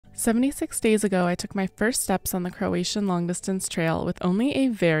76 days ago, I took my first steps on the Croatian Long Distance Trail with only a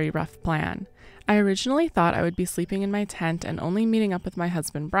very rough plan. I originally thought I would be sleeping in my tent and only meeting up with my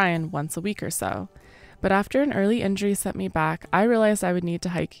husband Brian once a week or so. But after an early injury set me back, I realized I would need to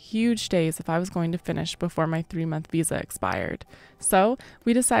hike huge days if I was going to finish before my 3-month visa expired. So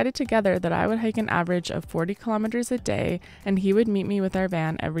we decided together that I would hike an average of 40 kilometers a day and he would meet me with our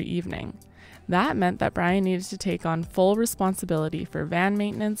van every evening. That meant that Brian needed to take on full responsibility for van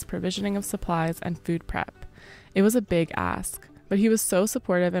maintenance, provisioning of supplies, and food prep. It was a big ask, but he was so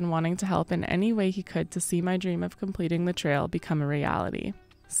supportive and wanting to help in any way he could to see my dream of completing the trail become a reality.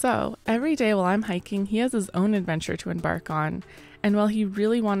 So, every day while I'm hiking, he has his own adventure to embark on, and while he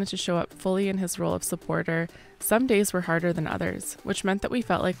really wanted to show up fully in his role of supporter, some days were harder than others, which meant that we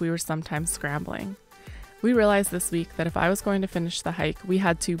felt like we were sometimes scrambling. We realized this week that if I was going to finish the hike, we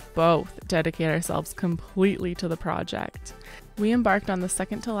had to both dedicate ourselves completely to the project. We embarked on the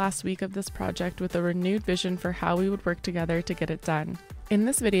second to last week of this project with a renewed vision for how we would work together to get it done. In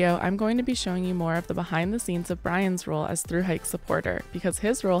this video, I'm going to be showing you more of the behind the scenes of Brian's role as Thru Hike supporter, because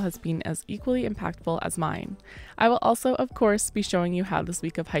his role has been as equally impactful as mine. I will also, of course, be showing you how this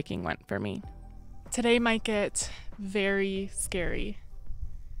week of hiking went for me. Today might get very scary.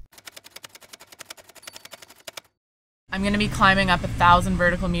 I'm going to be climbing up 1,000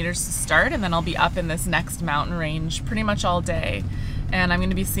 vertical meters to start, and then I'll be up in this next mountain range pretty much all day. And I'm going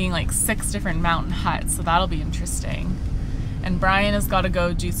to be seeing like 6 different mountain huts, so that'll be interesting. And Brian has got to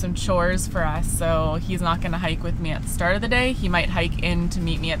go do some chores for us, so he's not going to hike with me at the start of the day. He might hike in to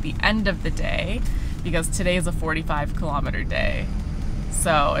meet me at the end of the day, because today is a 45-kilometer day.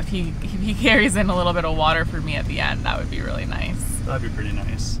 So if he carries in a little bit of water for me at the end, that would be really nice. That'd be pretty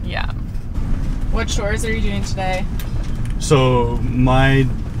nice. Yeah. What chores are you doing today? So my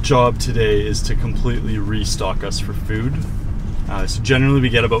job today is to completely restock us for food. So generally we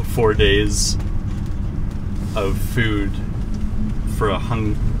get about 4 days of food for a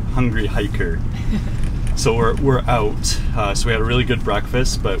hungry hiker. So we're out. So we had a really good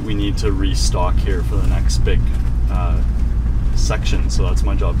breakfast, but we need to restock here for the next big section. So that's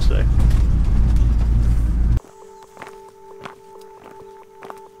my job today.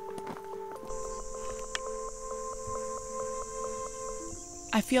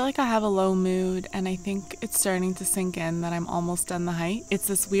 I feel like I have a low mood, and I think it's starting to sink in that I'm almost done the hike. It's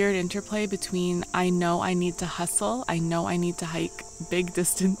this weird interplay between I know I need to hustle, I know I need to hike big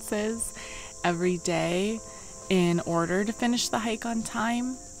distances every day in order to finish the hike on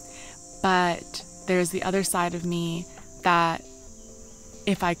time, but there's the other side of me that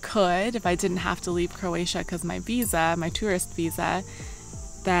if I didn't have to leave Croatia because my tourist visa,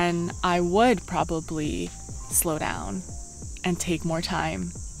 then I would probably slow down and take more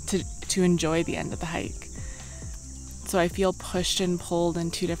time to enjoy the end of the hike. So I feel pushed and pulled in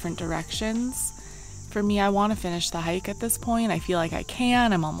 2 different directions. For me, I want to finish the hike at this point. I feel like I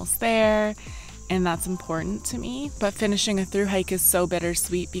can, I'm almost there, and that's important to me. But finishing a through hike is so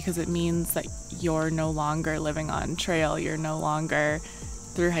bittersweet because it means that you're no longer living on trail, you're no longer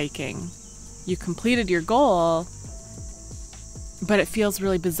through hiking. You completed your goal, but it feels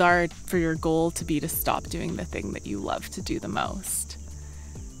really bizarre for your goal to be to stop doing the thing that you love to do the most.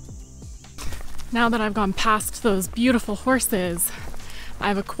 Now that I've gone past those beautiful horses,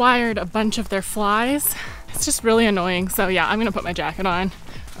 I've acquired a bunch of their flies. It's just really annoying. So yeah, I'm gonna put my jacket on.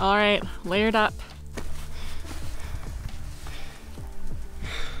 All right, layered up.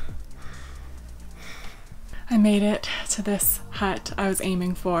 I made it to this hut I was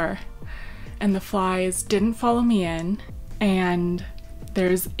aiming for, and the flies didn't follow me in. And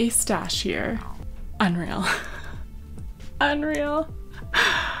there's a stash here. Unreal. Unreal.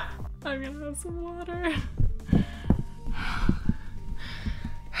 I'm gonna have some water.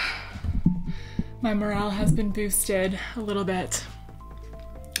 My morale has been boosted a little bit.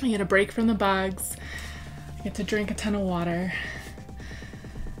 I get a break from the bugs. I get to drink a ton of water.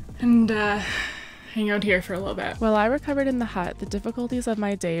 And hang out here for a little bit. While I recovered in the hut, the difficulties of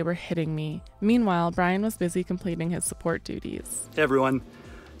my day were hitting me. Meanwhile, Brian was busy completing his support duties. Hey everyone,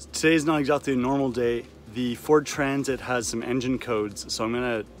 today's not exactly a normal day. The Ford Transit has some engine codes, so I'm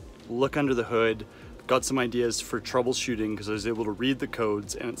gonna look under the hood. Got some ideas for troubleshooting because I was able to read the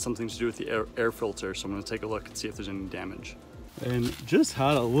codes, and it's something to do with the air filter, so I'm gonna take a look and see if there's any damage. And just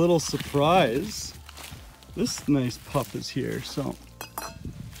had a little surprise. This nice pup is here, so.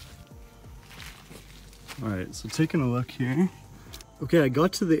 All right, so taking a look here. Okay, I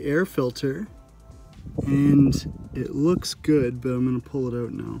got to the air filter and it looks good, but I'm gonna pull it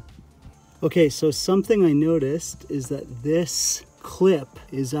out now. Okay, so something I noticed is that this clip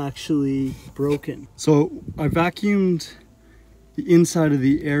is actually broken. So I vacuumed the inside of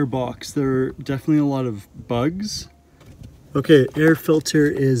the air box. There are definitely a lot of bugs. Okay, air filter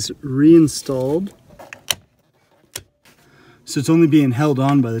is reinstalled. So it's only being held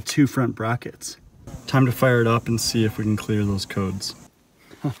on by the two front brackets. Time to fire it up and see if we can clear those codes.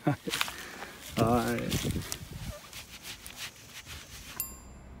 Hi.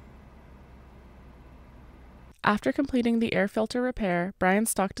 After completing the air filter repair, Brian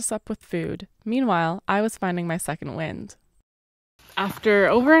stocked us up with food. Meanwhile, I was finding my second wind. After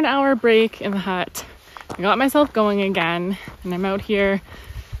over an hour break in the hut, I got myself going again, and I'm out here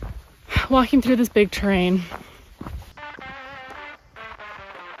walking through this big terrain.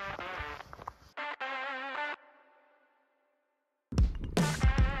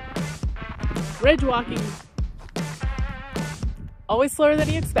 Ridge walking. Always slower than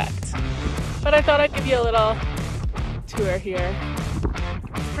you expect. But I thought I'd give you a little tour here.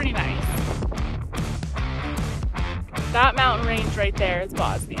 It's pretty nice. That mountain range right there is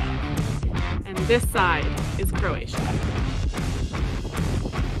Bosnia. And this side is Croatia.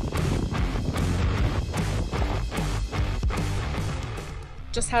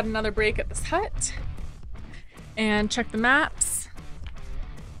 Just had another break at this hut and checked the maps.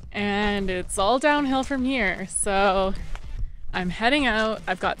 And it's all downhill from here. So I'm heading out.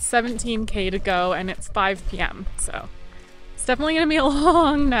 I've got 17K to go and it's 5 p.m. So it's definitely gonna be a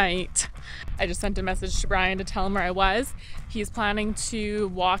long night. I just sent a message to Brian to tell him where I was. He's planning to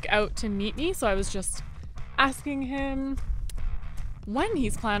walk out to meet me. So I was just asking him when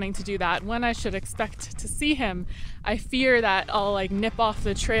he's planning to do that, when I should expect to see him. I fear that I'll like nip off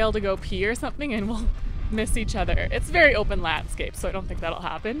the trail to go pee or something and we'll miss each other. It's very open landscape, so I don't think that'll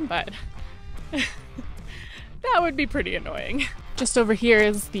happen, but that would be pretty annoying. Just over here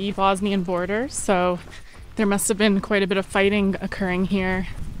is the Bosnian border, so there must have been quite a bit of fighting occurring here.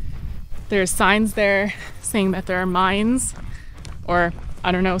 There's signs there saying that there are mines, or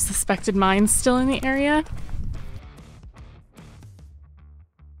I don't know, suspected mines still in the area.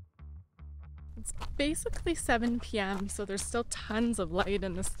 It's basically 7 p.m., so there's still tons of light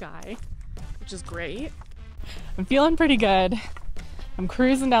in the sky, which is great. I'm feeling pretty good. I'm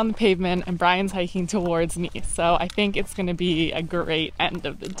cruising down the pavement and Brian's hiking towards me, so I think it's gonna be a great end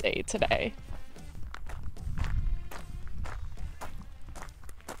of the day today.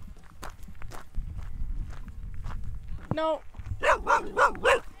 No. No.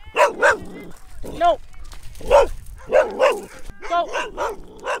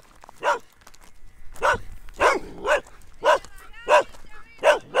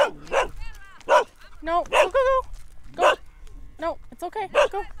 Go. No, go, go, go. Go. No, it's okay.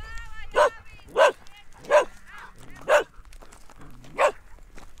 Go.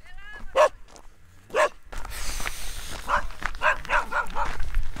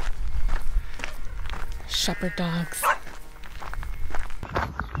 Shepherd dogs.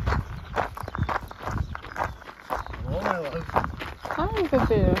 Oh, my love. Hi,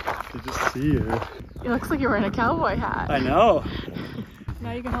 Boo. Good to see you. It looks like you're wearing a cowboy hat. I know.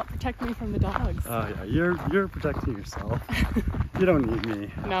 Now you can help protect me from the dogs. Oh yeah, you're protecting yourself. You don't need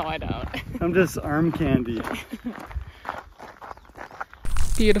me. No, I don't. I'm just arm candy.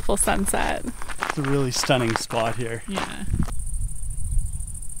 Beautiful sunset. It's a really stunning spot here. Yeah.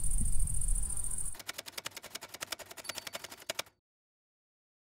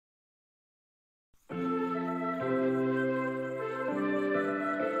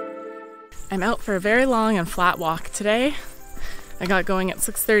 I'm out for a very long and flat walk today. I got going at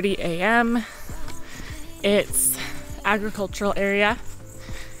 6:30 a.m. It's agricultural area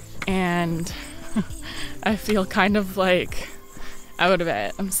and I feel kind of like out of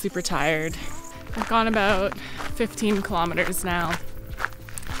it. I'm super tired. I've gone about 15 kilometers now.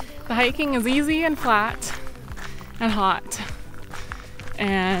 The hiking is easy and flat and hot,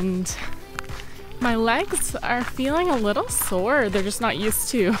 and my legs are feeling a little sore. They're just not used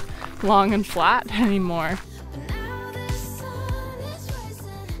to long and flat anymore.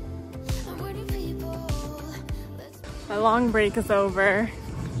 My long break is over.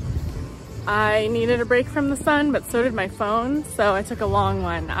 I needed a break from the sun, but so did my phone, so I took a long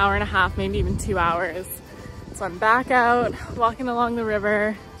one, hour and a half, maybe even 2 hours. So I'm back out, walking along the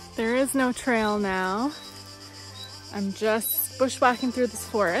river. There is no trail now. I'm just bushwhacking through this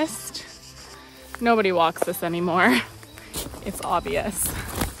forest. Nobody walks this anymore. It's obvious.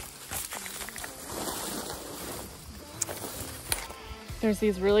 There's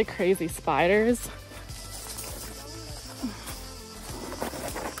these really crazy spiders.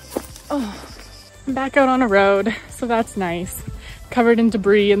 Oh, I'm back out on a road, so that's nice. Covered in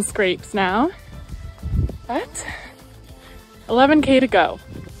debris and scrapes now, but 11K to go.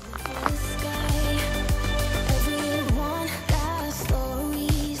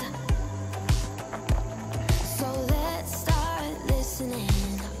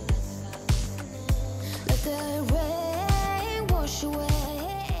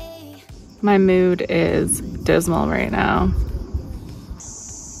 My mood is dismal right now.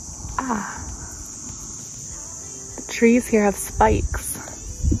 The trees here have spikes.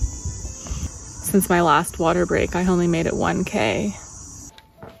 Since my last water break, I only made it 1K.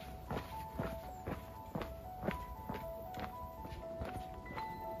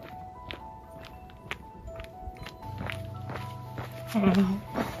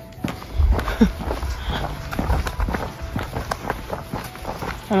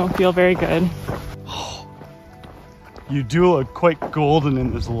 I don't feel very good. You do look quite golden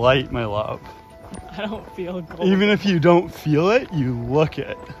in this light, my love. I don't feel golden. Even if you don't feel it, you look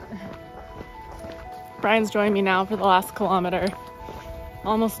it. Brian's joined me now for the last kilometer.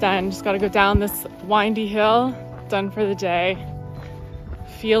 Almost done. Just got to go down this windy hill. Done for the day.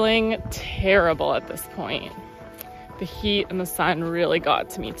 Feeling terrible at this point. The heat and the sun really got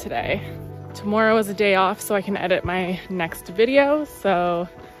to me today. Tomorrow is a day off so I can edit my next video, so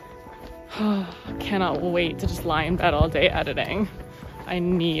cannot wait to just lie in bed all day editing. I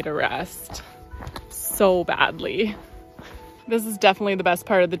need a rest so badly. This is definitely the best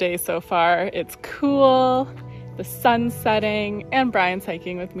part of the day so far. It's cool, the sun's setting, and Brian's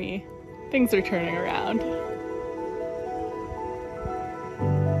hiking with me. Things are turning around.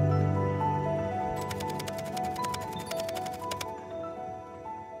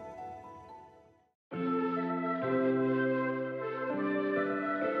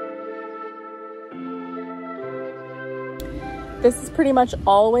 This is pretty much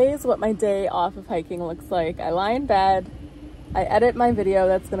always what my day off of hiking looks like. I lie in bed, I edit my video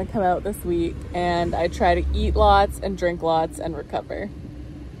that's gonna come out this week, and I try to eat lots and drink lots and recover.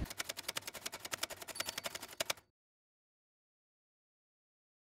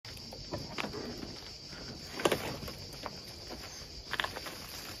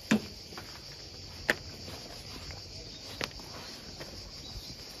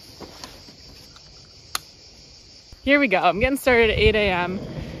 Here we go, I'm getting started at 8 a.m.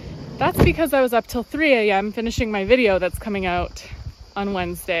 That's because I was up till 3 a.m. finishing my video that's coming out on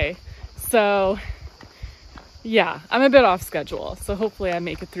Wednesday. So yeah, I'm a bit off schedule. So hopefully I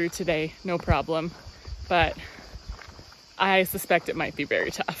make it through today, no problem. But I suspect it might be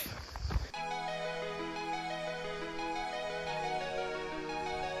very tough.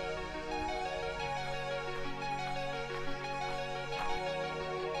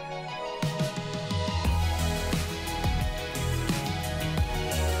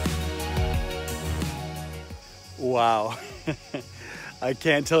 Wow. I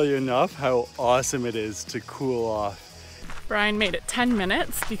can't tell you enough how awesome it is to cool off. Brian made it 10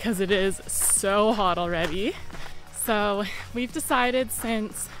 minutes because it is so hot already. So we've decided,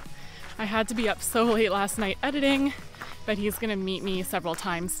 since I had to be up so late last night editing, that he's gonna meet me several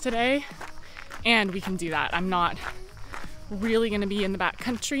times today. And we can do that. I'm not really gonna be in the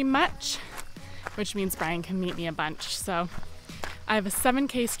backcountry much, which means Brian can meet me a bunch. So I have a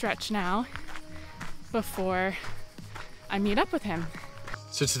 7K stretch now before I meet up with him.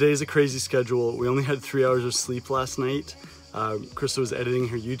 So today's a crazy schedule. We only had 3 hours of sleep last night. Krys was editing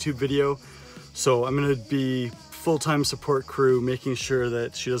her YouTube video. So I'm gonna be full-time support crew, making sure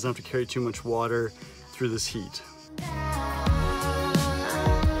that she doesn't have to carry too much water through this heat.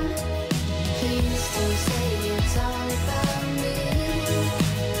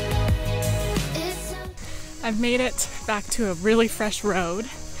 I've made it back to a really fresh road,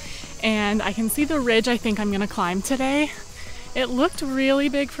 and I can see the ridge I think I'm gonna climb today. It looked really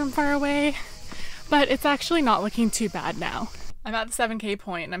big from far away, but it's actually not looking too bad now. I'm at the 7K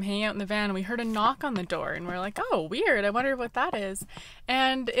point and I'm hanging out in the van, and we heard a knock on the door and we're like, oh, weird, I wonder what that is.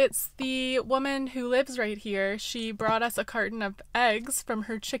 And it's the woman who lives right here. She brought us a carton of eggs from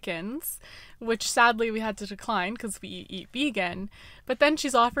her chickens, which sadly we had to decline because we eat vegan. But then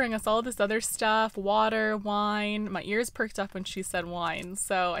she's offering us all this other stuff, water, wine. My ears perked up when she said wine,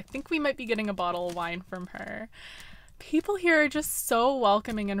 so I think we might be getting a bottle of wine from her. People here are just so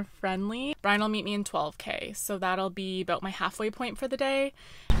welcoming and friendly. Brian will meet me in 12K, so that'll be about my halfway point for the day.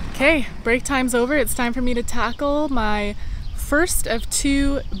 Okay, break time's over. It's time for me to tackle my first of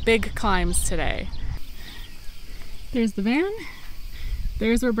 2 big climbs today. There's the van.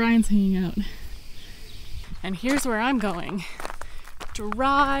 There's where Brian's hanging out. And here's where I'm going.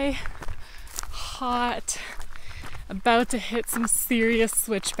 Dry, hot, about to hit some serious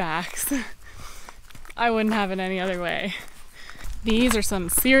switchbacks. I wouldn't have it any other way. These are some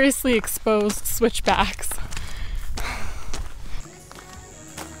seriously exposed switchbacks.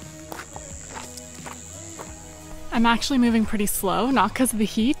 I'm actually moving pretty slow, not because of the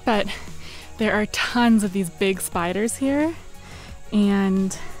heat, but there are tons of these big spiders here,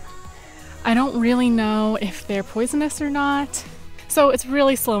 and I don't really know if they're poisonous or not. So it's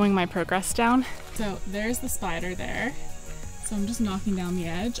really slowing my progress down. So there's the spider there. So I'm just knocking down the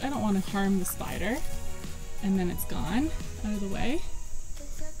edge. I don't want to harm the spider. And then it's gone out of the way.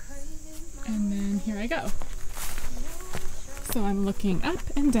 And then here I go. So I'm looking up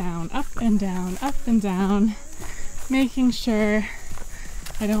and down, up and down, up and down, making sure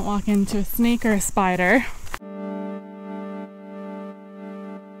I don't walk into a snake or a spider.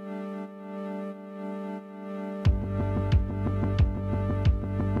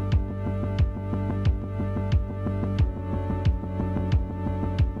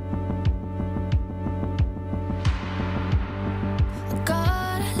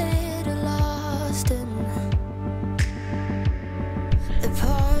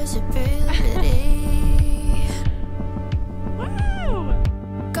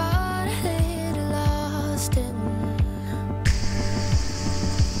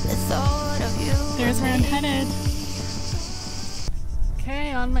 There's where I'm headed.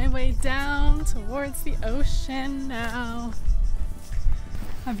 Okay, on my way down towards the ocean now.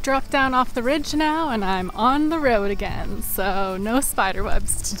 I've dropped down off the ridge now and I'm on the road again, so no spider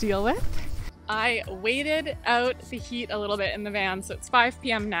webs to deal with. I waited out the heat a little bit in the van, so it's 5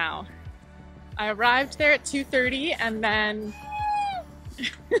 p.m. now. I arrived there at 2:30 and then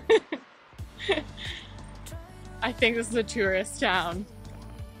I think this is a tourist town.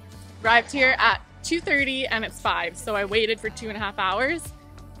 Arrived here at 2:30 and it's 5, so I waited for 2.5 hours.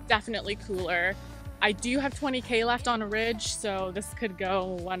 Definitely cooler. I do have 20K left on a ridge, so this could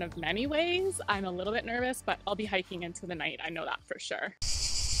go one of many ways. I'm a little bit nervous, but I'll be hiking into the night. I know that for sure.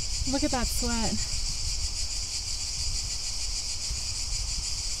 Look at that sweat.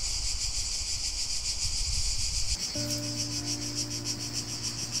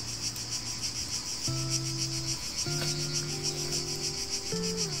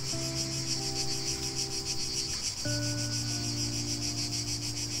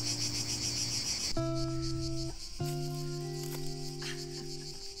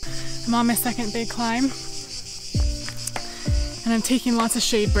 I'm on my second big climb and I'm taking lots of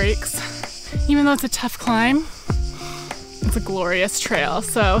shade breaks. Even though it's a tough climb, it's a glorious trail,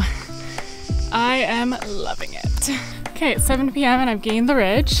 so I am loving it. Okay, it's 7 p.m. and I've gained the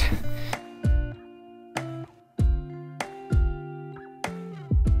ridge.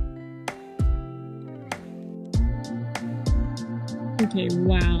 Okay,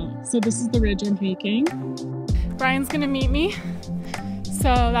 wow. So this is the ridge I'm hiking. Brian's gonna meet me. So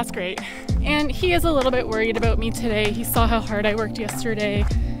that's great. And he is a little bit worried about me today. He saw how hard I worked yesterday,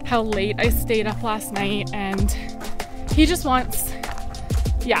 how late I stayed up last night, and he just wants,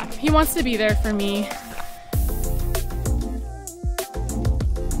 yeah, he wants to be there for me.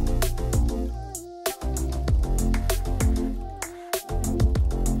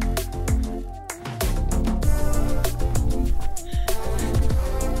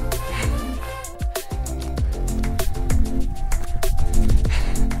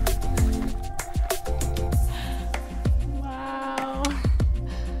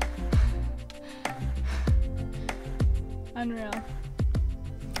 Unreal.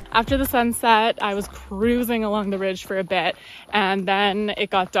 After the sunset, I was cruising along the ridge for a bit, and then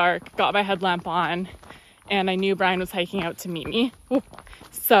it got dark, got my headlamp on, and I knew Brian was hiking out to meet me. Ooh.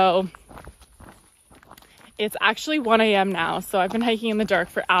 So it's actually 1 a.m. now, so I've been hiking in the dark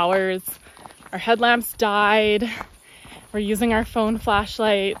for hours. Our headlamps died. We're using our phone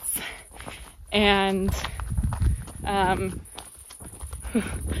flashlights, and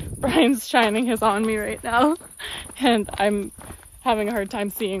Brian's shining his on me right now, and I'm having a hard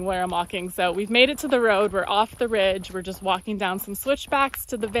time seeing where I'm walking. So we've made it to the road. We're off the ridge. We're just walking down some switchbacks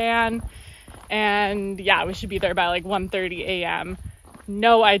to the van, and yeah, we should be there by like 1:30 a.m.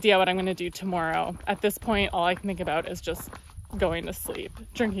 No idea what I'm going to do tomorrow. At this point, all I can think about is just going to sleep,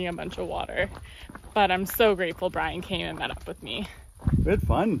 drinking a bunch of water. But I'm so grateful Brian came and met up with me. We had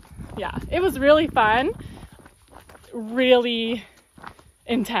fun. Yeah, it was really fun. Really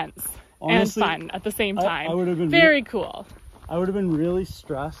intense. Honestly, and fun at the same time. I would have been very cool. I would have been really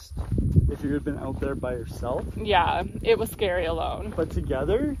stressed if you had been out there by yourself. Yeah, it was scary alone. But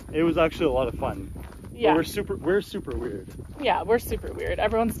together, it was actually a lot of fun. Yeah. But we're super weird. Yeah, we're super weird.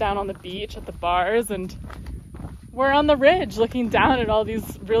 Everyone's down on the beach at the bars, and we're on the ridge looking down at all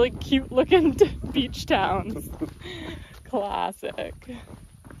these really cute looking beach towns. Classic.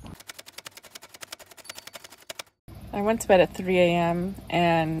 I went to bed at 3 a.m.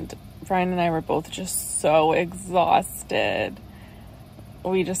 and Brian and I were both just so exhausted.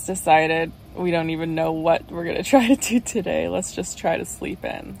 We just decided we don't even know what we're gonna try to do today. Let's just try to sleep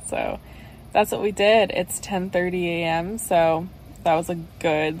in. So that's what we did. It's 10:30 a.m. so that was a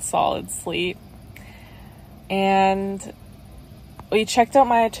good solid sleep. And We checked out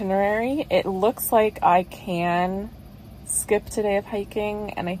my itinerary. It looks like I can skip today of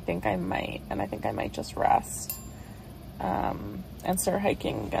hiking, and I think I might. And I think I might just rest and start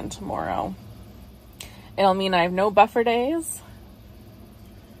hiking again tomorrow. It'll mean I have no buffer days.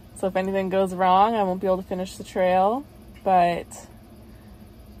 So if anything goes wrong, I won't be able to finish the trail, but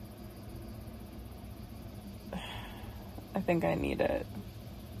I think I need it.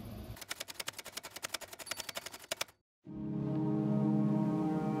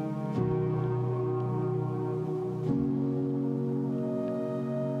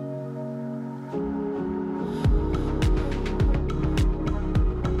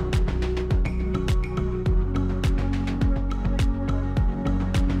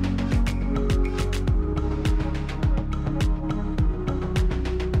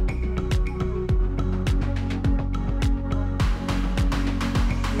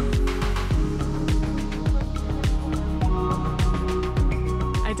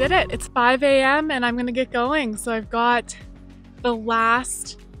 I did it. It's 5 a.m. and I'm gonna get going. So I've got the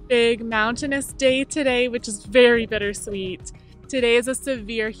last big mountainous day today, which is very bittersweet. Today is a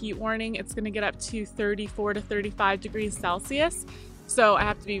severe heat warning. It's gonna get up to 34 to 35 degrees Celsius. So I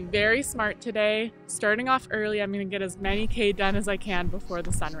have to be very smart today. Starting off early, I'm gonna get as many K done as I can before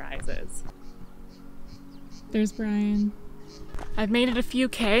the sun rises. There's Brian. I've made it a few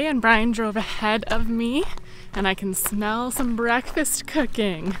K and Brian drove ahead of me, and I can smell some breakfast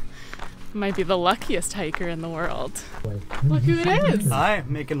cooking. Might be the luckiest hiker in the world. Look who it is! Hi,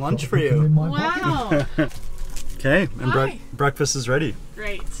 making lunch for you. Wow! Okay, and breakfast is ready.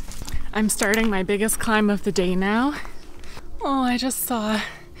 Great. I'm starting my biggest climb of the day now. Oh, I just saw a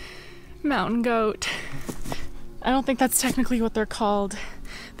mountain goat. I don't think that's technically what they're called.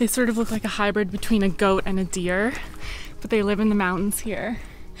 They sort of look like a hybrid between a goat and a deer, but they live in the mountains here.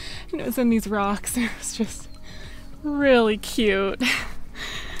 And it was in these rocks. It was just really cute.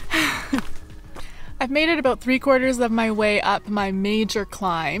 I've made it about 3/4 of my way up my major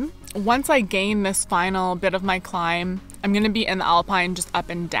climb. Once I gain this final bit of my climb, I'm gonna be in the alpine just up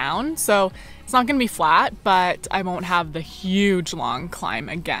and down. So it's not gonna be flat, but I won't have the huge long climb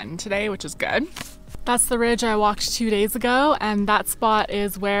again today, which is good. That's the ridge I walked 2 days ago, and that spot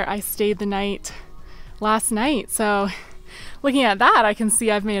is where I stayed the night last night. So looking at that, I can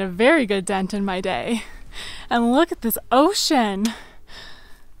see I've made a very good dent in my day. And look at this ocean.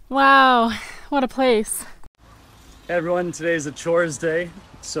 Wow, what a place. Hey everyone, today's a chores day.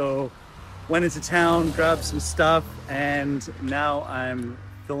 So went into town, grabbed some stuff, and now I'm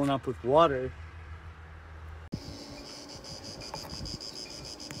filling up with water.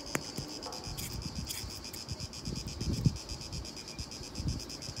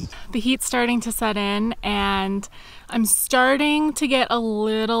 The heat's starting to set in, and I'm starting to get a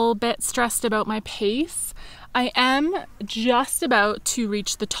little bit stressed about my pace. I am just about to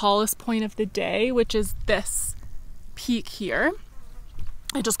reach the tallest point of the day, which is this peak here.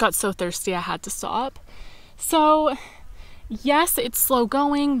 I just got so thirsty I had to stop. So yes, it's slow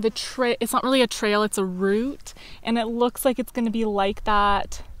going. It's not really a trail, it's a route, and it looks like it's going to be like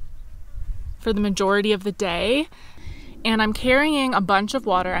that for the majority of the day. And I'm carrying a bunch of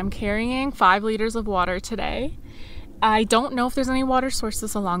water. I'm carrying 5 liters of water today. I don't know if there's any water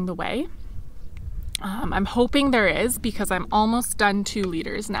sources along the way. I'm hoping there is, because I'm almost done 2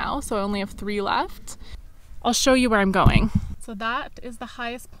 liters now, so I only have 3 left. I'll show you where I'm going. So that is the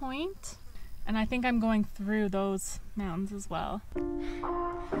highest point, and I think I'm going through those mountains as well. Doing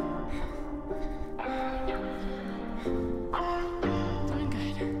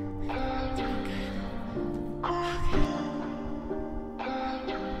good. Doing good. Okay.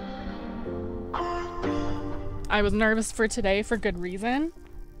 I was nervous for today for good reason.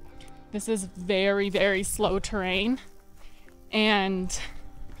 This is very, very slow terrain, and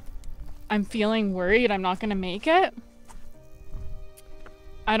I'm feeling worried I'm not gonna make it.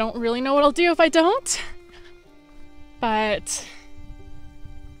 I don't really know what I'll do if I don't, but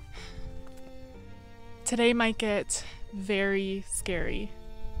today might get very scary.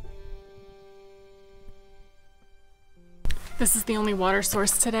 This is the only water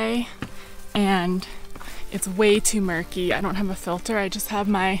source today, and it's way too murky. I don't have a filter, I just have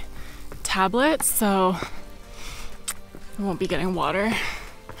my tablet, so I won't be getting water.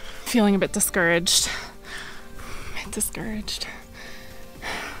 Feeling a bit discouraged.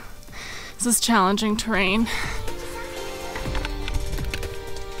 This is challenging terrain.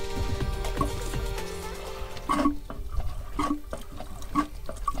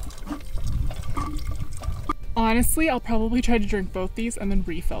 Honestly, I'll probably try to drink both these and then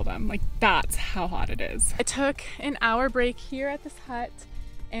refill them. Like, that's how hot it is. I took an hour break here at this hut,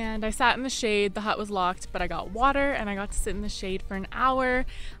 And I sat in the shade. The hut was locked, but I got water and I got to sit in the shade for an hour.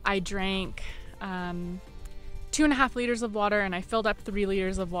 I drank 2.5 liters of water and I filled up 3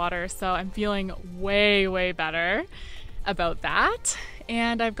 liters of water. So I'm feeling way, way better about that.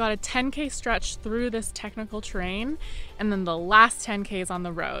 And I've got a 10K stretch through this technical terrain and then the last 10K is on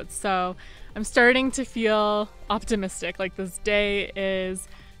the road. So I'm starting to feel optimistic, like this day is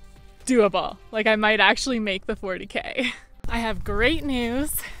doable. Like I might actually make the 40K. I have great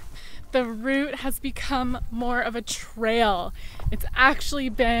news. The route has become more of a trail. It's actually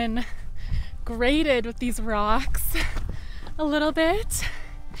been graded with these rocks a little bit,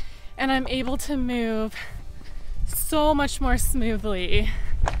 and I'm able to move so much more smoothly.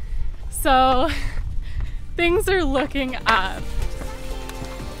 So things are looking up.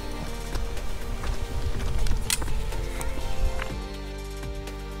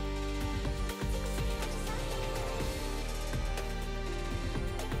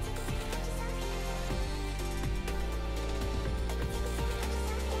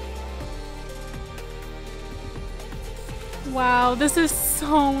 Wow, this is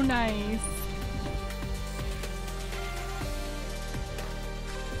so nice.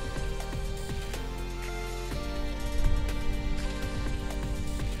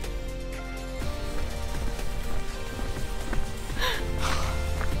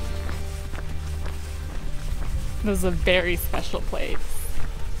 This is a very special place.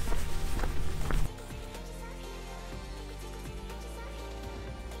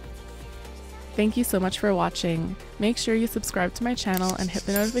 Thank you so much for watching. Make sure you subscribe to my channel and hit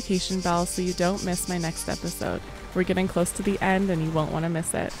the notification bell so you don't miss my next episode. We're getting close to the end and you won't want to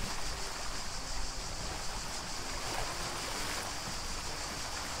miss it.